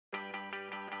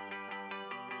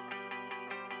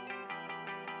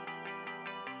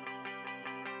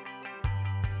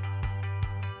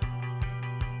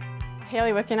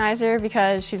Haley Wickenhsier,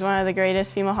 because she's one of the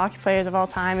greatest female hockey players of all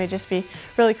time. It'd just be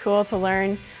really cool to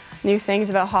learn new things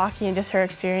about hockey and just her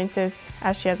experiences,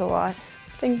 as she has a lot.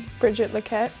 I think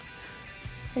Lacquette.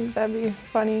 I think that'd be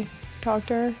funny to talk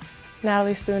to her.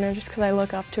 Natalie Spooner, just because I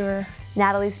look up to her.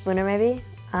 Natalie Spooner, maybe.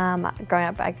 Growing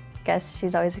up, I guess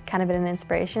she's always kind of been an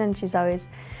inspiration, and she's always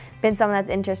been someone that's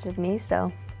interested me,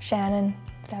 so. Shannon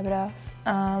Szabados.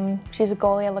 She's a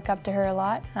goalie, I look up to her a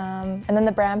lot. And then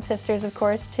the Bram sisters, of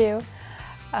course, too.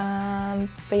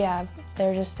 But yeah,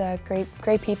 they're just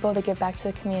great people to give back to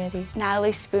the community.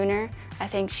 Natalie Spooner, I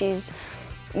think she's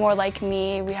more like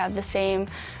me. We have the same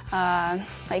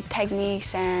like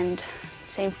techniques and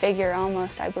same figure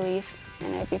almost, I believe,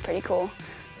 and it'd be pretty cool.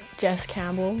 Jess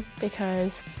Campbell,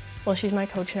 because, well, she's my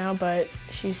coach now, but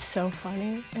she's so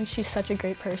funny and she's such a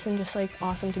great person, just like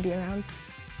awesome to be around.